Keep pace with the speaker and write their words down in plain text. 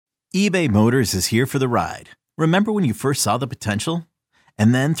eBay Motors is here for the ride. Remember when you first saw the potential?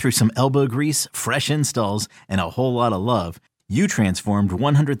 And then through some elbow grease, fresh installs, and a whole lot of love, you transformed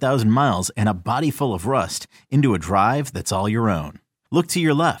 100,000 miles and a body full of rust into a drive that's all your own. Look to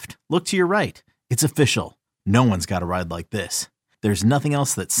your left. Look to your right. It's official. No one's got a ride like this. There's nothing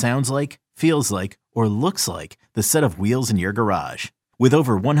else that sounds like, feels like, or looks like the set of wheels in your garage. With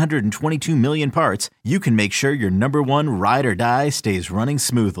over 122 million parts, you can make sure your number one ride or die stays running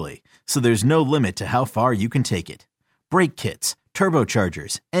smoothly. So there's no limit to how far you can take it. Brake kits,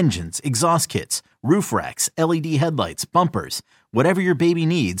 turbochargers, engines, exhaust kits, roof racks, LED headlights, bumpers, whatever your baby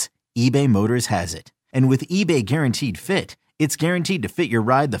needs, eBay Motors has it. And with eBay Guaranteed Fit, it's guaranteed to fit your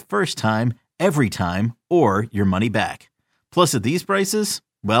ride the first time, every time, or your money back. Plus at these prices,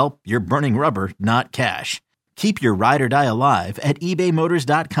 well, you're burning rubber, not cash. Keep your ride or die alive at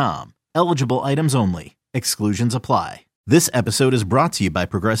ebaymotors.com. Eligible items only. Exclusions apply. This episode is brought to you by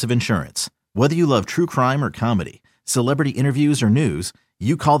Progressive Insurance. Whether you love true crime or comedy, celebrity interviews or news,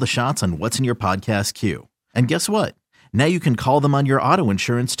 you call the shots on what's in your podcast queue. And guess what? Now you can call them on your auto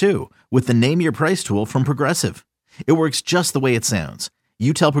insurance too with the Name Your Price tool from Progressive. It works just the way it sounds.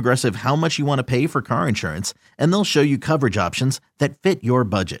 You tell Progressive how much you want to pay for car insurance, and they'll show you coverage options that fit your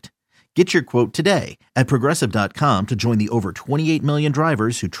budget. Get your quote today at Progressive.com to join the over 28 million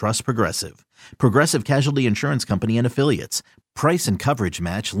drivers who trust Progressive. Progressive Casualty Insurance Company and Affiliates. Price and coverage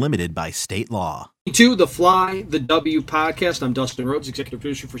match limited by state law. To the Fly, the W podcast. I'm Dustin Rhodes, executive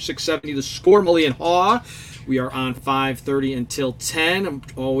producer for 670 The Score, Mully and Haw. We are on 5:30 until 10.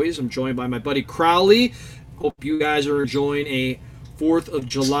 I'm joined by my buddy Crowley. Hope you guys are enjoying a 4th of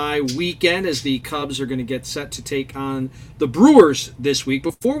July weekend as the Cubs are going to get set to take on the Brewers this week.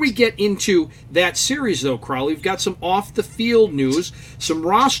 Before we get into that series, though, Crowley, we've got some off-the-field news, some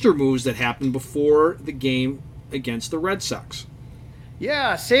roster moves that happened before the game against the Red Sox.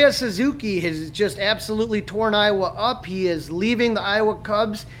 Yeah, Seiya Suzuki has just absolutely torn Iowa up. He is leaving the Iowa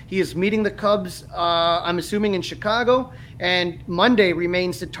Cubs. He is meeting the Cubs, I'm assuming, in Chicago. And Monday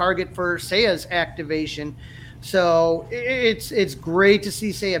remains the target for Seiya's activation. So it's great to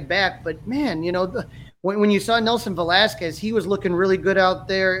see Seiya back. But, man, you know, when you saw Nelson Velasquez, he was looking really good out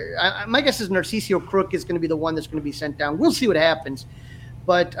there. My guess is Narciso Crook is going to be the one that's going to be sent down. We'll see what happens.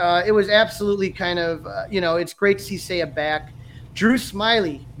 But it was absolutely kind of, it's great to see Seiya back. Drew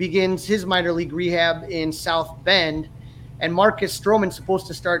Smiley begins his minor league rehab in South Bend, and Marcus Stroman's supposed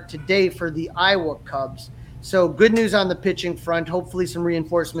to start today for the Iowa Cubs. So good news on the pitching front. Hopefully some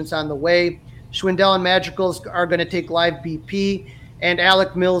reinforcements on the way. Schwindel and Magicals are going to take live BP, and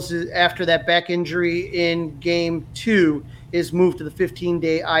Alec Mills, after that back injury in Game 2, is moved to the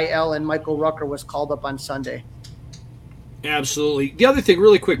 15-day IL, and Michael Rucker was called up on Sunday. Absolutely. The other thing,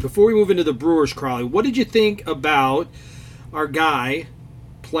 really quick, before we move into the Brewers, Crowley, what did you think about our guy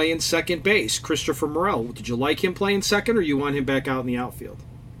playing second base, Christopher Morel? Did you like him playing second, or you want him back out in the outfield?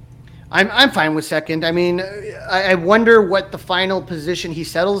 I'm fine with second. I mean, I wonder what the final position he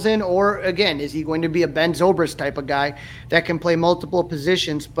settles in, or again, is he going to be a Ben Zobrist type of guy that can play multiple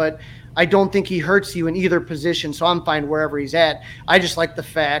positions? But I don't think he hurts you in either position, so I'm fine wherever he's at. I just like the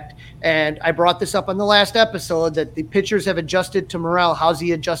fact, and I brought this up on the last episode, that the pitchers have adjusted to Morel. How's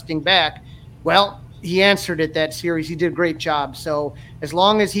he adjusting back? Well, he answered it that series. He did a great job. So as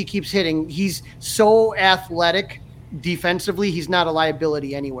long as he keeps hitting, he's so athletic defensively, he's not a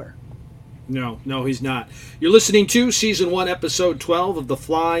liability anywhere. No, he's not. You're listening to Season 1, Episode 12 of the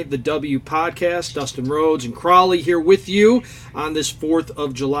Fly, the W podcast. Dustin Rhodes and Crowley here with you on this 4th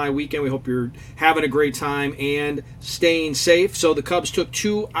of July weekend. We hope you're having a great time and staying safe. So the Cubs took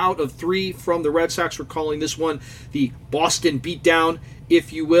 2 out of 3 from the Red Sox. We're calling this one the Boston beatdown,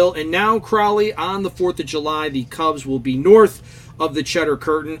 if you will. And now, Crowley, on the 4th of July, the Cubs will be north of the Cheddar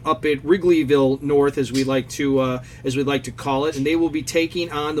Curtain, up at Wrigleyville North, as we like to call it, and they will be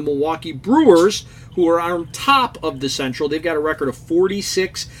taking on the Milwaukee Brewers, who are on top of the Central. They've got a record of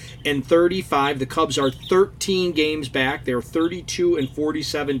 46-35. The Cubs are 13 games back. They're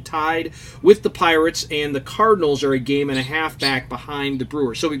 32-47, tied with the Pirates, and the Cardinals are a game and a half back behind the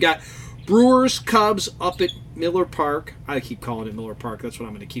Brewers. So we've got Brewers, Cubs up at Miller Park. I keep calling it Miller Park. That's what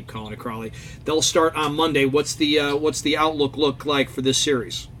I'm going to keep calling it, Crowley. They'll start on Monday. What's the outlook look like for this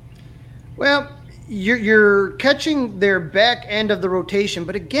series? Well, you're catching their back end of the rotation,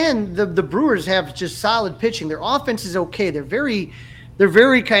 but again, the Brewers have just solid pitching. Their offense is okay. They're very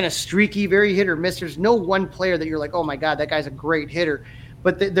kind of streaky, very hit or miss. There's no one player that you're like, oh my God, that guy's a great hitter.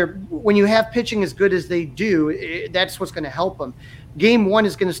 But when you have pitching as good as they do, that's what's going to help them. Game 1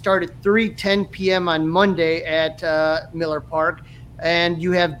 is going to start at 3:10 p.m. on Monday at Miller Park, and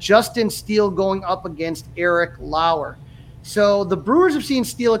you have Justin Steele going up against Eric Lauer. So the Brewers have seen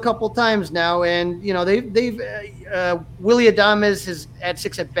Steele a couple times now, and they've Willie Adames is at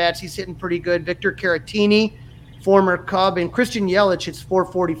 6 at bats. He's hitting pretty good. Victor Caratini, former Cub, and Christian Yelich hits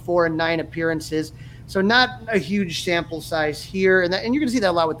 444 in 9 appearances. So not a huge sample size here, and you're going to see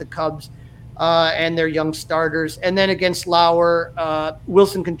that a lot with the Cubs and their young starters. And then against Lauer,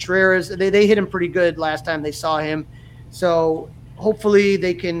 Wilson Contreras, they hit him pretty good last time they saw him. So hopefully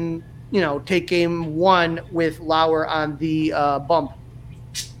they can take game 1 with Lauer on the bump.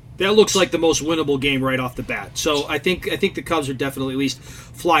 That looks like the most winnable game right off the bat. So I think the Cubs are definitely at least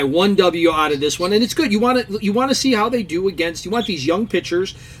fly one W out of this one, and it's good. You want to see how they do against. You want these young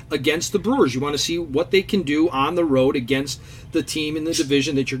pitchers against the Brewers. You want to see what they can do on the road against the team in the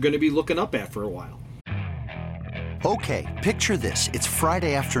division that you're going to be looking up at for a while. Okay, picture this: it's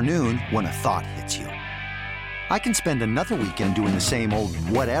Friday afternoon when a thought hits you. I can spend another weekend doing the same old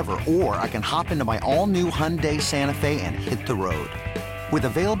whatever, or I can hop into my all-new Hyundai Santa Fe and hit the road. With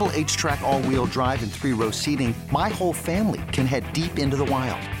available H-Track all-wheel drive and 3-row seating, my whole family can head deep into the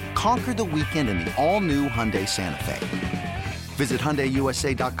wild. Conquer the weekend in the all-new Hyundai Santa Fe. Visit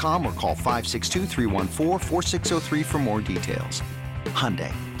HyundaiUSA.com or call 562-314-4603 for more details.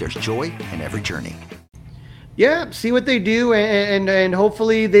 Hyundai, there's joy in every journey. Yeah, see what they do, and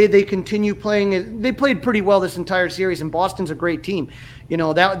hopefully they continue playing. They played pretty well this entire series, and Boston's a great team.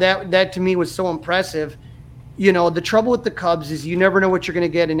 That to me was so impressive. The trouble with the Cubs is you never know what you're going to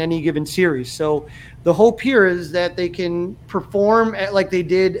get in any given series. So the hope here is that they can perform like they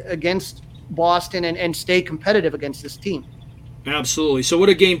did against Boston and stay competitive against this team. Absolutely. So what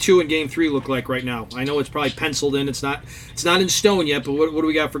do game 2 and game 3 look like right now? I know it's probably penciled in. It's not in stone yet, but what do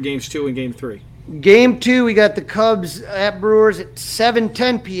we got for games 2 and game 3? Game 2, we got the Cubs at Brewers at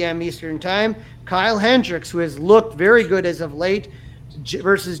 7:10 p.m. Eastern Time. Kyle Hendricks, who has looked very good as of late,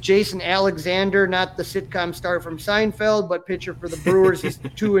 versus Jason Alexander, not the sitcom star from Seinfeld, but pitcher for the Brewers. He's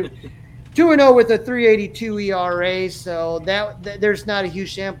 2-0 with a 3.82 ERA, so that there's not a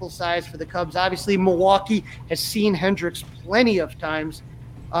huge sample size for the Cubs. Obviously, Milwaukee has seen Hendricks plenty of times,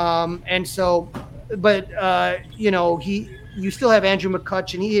 you still have Andrew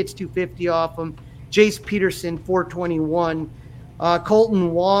McCutchen. He hits 250 off him. Jace Peterson, 421.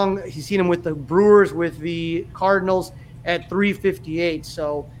 Colton Wong, he's seen him with the Brewers, with the Cardinals at 358.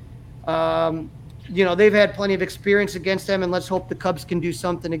 So, they've had plenty of experience against them, and let's hope the Cubs can do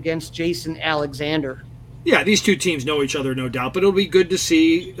something against Jason Alexander. Yeah, these two teams know each other, no doubt, but it'll be good to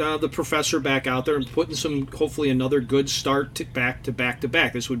see the professor back out there and putting hopefully another good start back to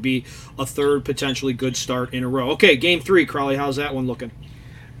back. This would be a third potentially good start in a row. Okay, game 3, Crawley, how's that one looking?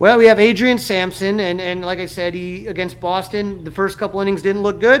 Well, we have Adrian Sampson, and like I said, he against Boston, the first couple innings didn't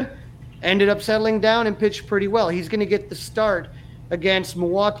look good, ended up settling down and pitched pretty well. He's going to get the start against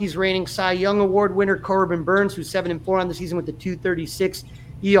Milwaukee's reigning Cy Young Award winner Corbin Burns, who's 7-4 on the season with a 2.36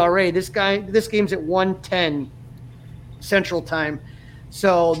 ERA. This game's at 1:10 Central Time.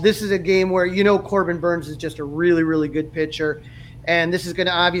 So this is a game where Corbin Burns is just a really, really good pitcher, and this is going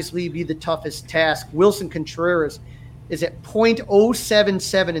to obviously be the toughest task. Wilson Contreras is at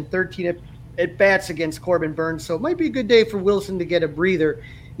 .077 and 13 at bats against Corbin Burns, so it might be a good day for Wilson to get a breather.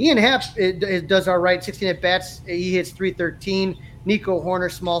 Ian Happ does all right, 16 at bats. He hits 313. Nico Horner,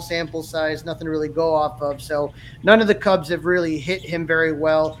 small sample size, nothing to really go off of. So none of the Cubs have really hit him very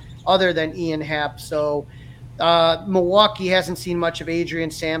well other than Ian Happ. So Milwaukee hasn't seen much of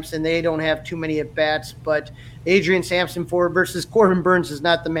Adrian Sampson. They don't have too many at-bats, but Adrian Sampson versus Corbin Burns is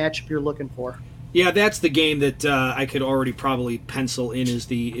not the matchup you're looking for. Yeah, that's the game that I could already probably pencil in is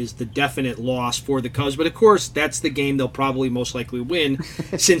the definite loss for the Cubs. But, of course, that's the game they'll probably most likely win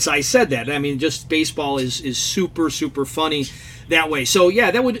since I said that. I mean, just baseball is super, super funny that way. So,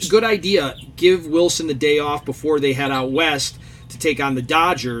 yeah, good idea. Give Wilson the day off before they head out west to take on the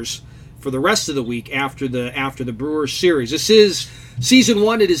Dodgers for the rest of the week after the Brewers series. This is Season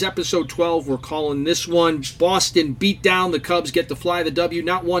 1, it is Episode 12. We're calling this one Boston beat down. The Cubs get to fly the W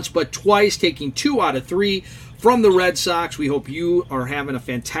not once but twice, taking 2 out of 3 from the Red Sox. We hope you are having a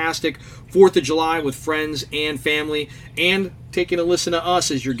fantastic 4th of July with friends and family, and taking a listen to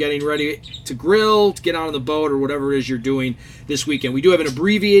us as you're getting ready to grill, to get out on the boat, or whatever it is you're doing this weekend. We do have an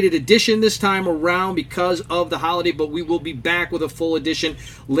abbreviated edition this time around because of the holiday, but we will be back with a full edition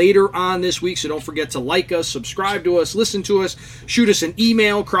later on this week, so don't forget to like us, subscribe to us, listen to us, shoot us an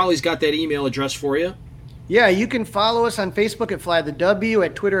email. Crawley's got that email address for you. Yeah, you can follow us on Facebook at Fly the W,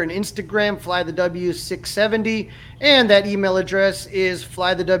 at Twitter and Instagram, FlyTheW670, and that email address is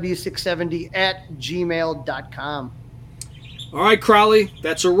flythew670 at gmail.com. All right, Crowley,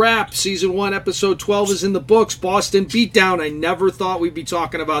 that's a wrap. Season 1, Episode 12 is in the books. Boston beatdown. I never thought we'd be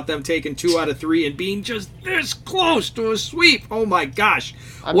talking about them taking 2 out of 3 and being just this close to a sweep. Oh, my gosh.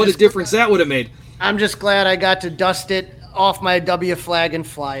 What a difference that would have made. I'm just glad I got to dust it off my W flag and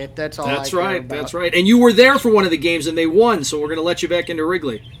fly it. That's all That's I care right. about. That's right. And you were there for one of the games, and they won, so we're going to let you back into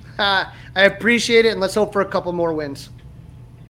Wrigley. I appreciate it, and let's hope for a couple more wins.